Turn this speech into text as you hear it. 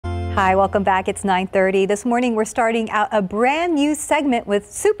Hi, welcome back. It's 9:30. This morning we're starting out a brand new segment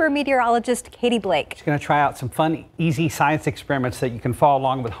with super meteorologist Katie Blake. She's going to try out some fun, easy science experiments that you can follow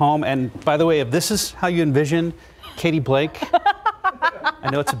along with home. And by the way, if this is how you envision Katie Blake, I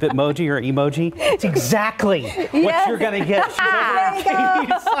know it's a Bitmoji or emoji. It's exactly what you're going to get. She's over at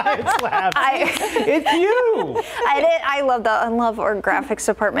Katie's Science Lab. It's you. I love that. I love our graphics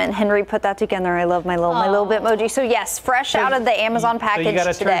department. Henry put that together. I love my little Bitmoji. So yes, fresh out of the Amazon package today. So you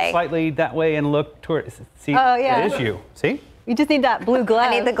got to turn slightly that way and look toward. See, it is you. See? You just need that blue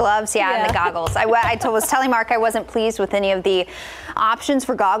glove. I need the gloves, and the goggles. I was telling Mark I wasn't pleased with any of the options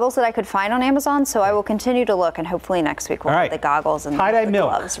for goggles that I could find on Amazon, so I will continue to look, and hopefully next week we'll have the goggles and the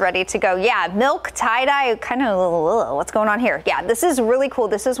gloves ready to go. Yeah, milk, tie-dye, kind of what's going on here? Yeah, this is really cool.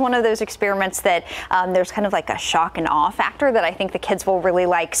 This is one of those experiments that there's kind of like a shock and awe factor that I think the kids will really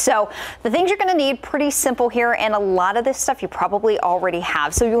like. So the things you're going to need, pretty simple here, and a lot of this stuff you probably already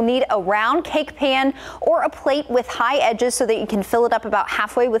have. So you'll need a round cake pan or a plate with high edges so that you can fill it up about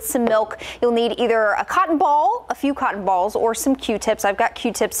halfway with some milk. You'll need either a cotton ball, a few cotton balls, or some Q-tips. I've got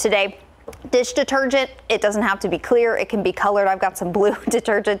Q-tips today. Dish detergent, it doesn't have to be clear, it can be colored. I've got some blue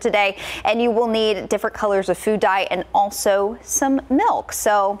detergent today. And you will need different colors of food dye and also some milk.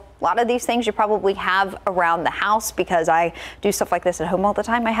 So a lot of these things you probably have around the house because I do stuff like this at home all the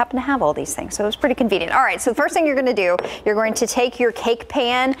time. I happen to have all these things, so it's pretty convenient. All right, so the first thing you're going to do, you're going to take your cake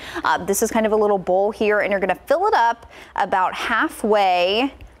pan. This is kind of a little bowl here, and you're going to fill it up about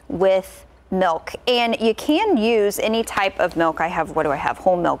halfway with milk. And you can use any type of milk. what do I have?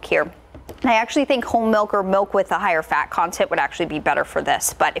 Whole milk here. And I actually think whole milk or milk with a higher fat content would actually be better for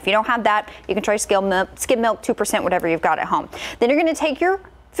this. But if you don't have that, you can try skim milk, 2%, whatever you've got at home. Then you're going to take your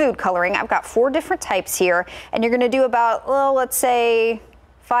food coloring. I've got 4 different types here, and you're going to do about, let's say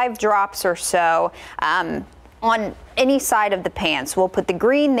 5 drops or so on any side of the pan. So we'll put the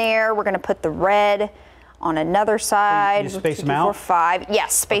green there. We're going to put the red on another side. You space them out? 5.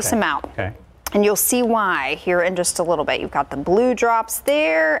 Yes, space them out. Okay. And you'll see why here in just a little bit. You've got the blue drops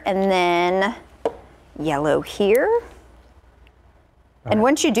there and then yellow here. And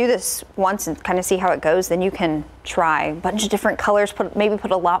once you do this once and kind of see how it goes, then you can try a bunch of different colors, maybe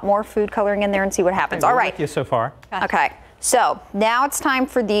put a lot more food coloring in there and see what happens. All right. With you so far. Okay. So now it's time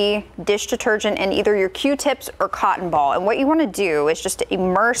for the dish detergent and either your Q-tips or cotton ball. And what you want to do is just to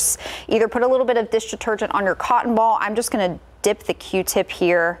immerse, either put a little bit of dish detergent on your cotton ball. I'm just going to dip the Q-tip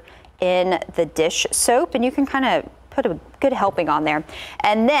here in the dish soap, and you can kind of put a good helping on there.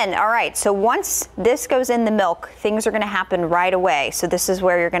 And then, all right, so once this goes in the milk, things are going to happen right away. So this is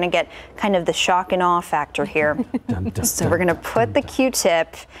where you're going to get kind of the shock and awe factor here. So we're going to put the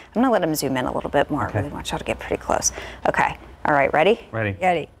Q-tip. I'm going to let him zoom in a little bit more. I really want y'all to get pretty close. Okay. All right, ready? Ready.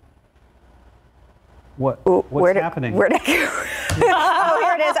 Ready. What's happening? Where'd it go? Oh,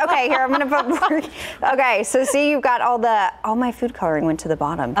 here it is. Okay, here, I'm going to put, okay, so see, you've got all my food coloring went to the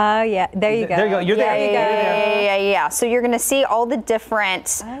bottom. Oh, yeah, there you go. There you go, you're there. Yeah. So you're going to see all the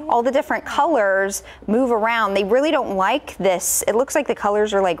different colors move around. They really don't like this. It looks like the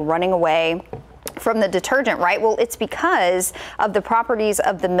colors are like running away from the detergent, right? Well, it's because of the properties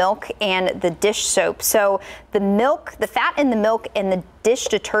of the milk and the dish soap. So the milk, the fat in the milk and the dish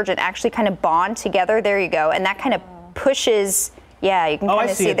detergent actually kind of bond together. There you go. And that kind of pushes, you can kind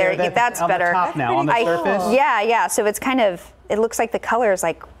of see there. That's better. On the top now, on the surface? Yeah. So it's kind of, it looks like the color is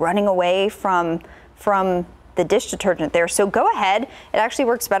like running away from the dish detergent there. So go ahead. It actually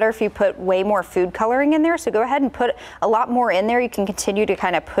works better if you put way more food coloring in there. So go ahead and put a lot more in there. You can continue to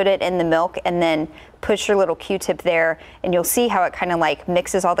kind of put it in the milk and then push your little Q-tip there, and you'll see how it kind of like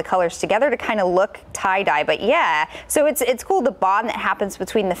mixes all the colors together to kind of look tie-dye. But yeah, so it's cool, the bond that happens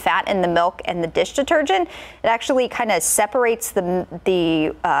between the fat in the milk and the dish detergent. It actually kind of separates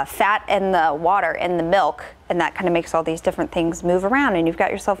the fat and the water in the milk, and that kind of makes all these different things move around, and you've got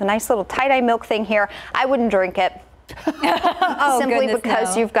yourself a nice little tie-dye milk thing here. I wouldn't drink it. Simply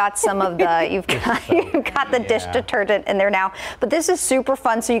because you've got some of the you've got the dish detergent in there now. But this is super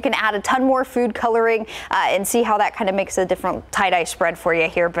fun, so you can add a ton more food coloring and see how that kind of makes a different tie-dye spread for you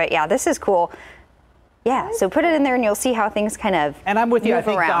here. But yeah, this is cool. Yeah, so put it in there and you'll see how things kind of And I'm with you.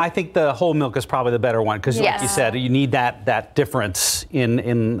 I think the whole milk is probably the better one because, like you said, you need that difference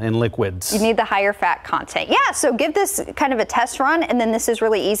in liquids. You need the higher fat content. Yeah, so give this kind of a test run, and then this is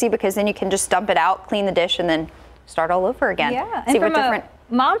really easy because then you can just dump it out, clean the dish, and then start all over again. Yeah, and from a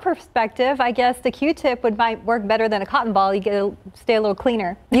mom perspective, I guess the Q-tip might work better than a cotton ball. You stay a little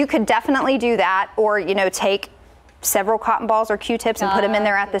cleaner. You could definitely do that, or take several cotton balls or Q-tips and put them in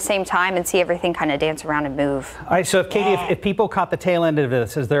there at the same time and see everything kind of dance around and move. All right, so if Katie, if people caught the tail end of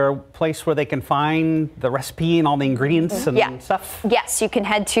this, is there a place where they can find the recipe and all the ingredients and stuff? Yes, you can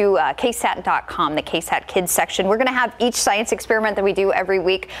head to KSAT.com, the KSAT Kids section. We're going to have each science experiment that we do every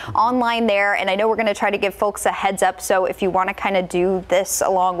week online there, and I know we're going to try to give folks a heads up, so if you want to kind of do this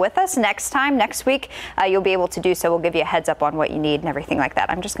along with us next week, you'll be able to do so. We'll give you a heads up on what you need and everything like that.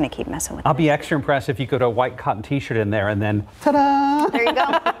 I'm just going to keep messing with it. I'll be extra impressed if you put a white cotton t-shirt in there and then ta-da! There you go.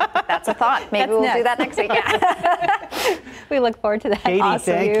 That's a thought. Maybe we'll do that next week. Yeah. We look forward to that. Katie,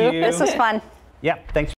 thank you. This was fun. Yeah, thanks.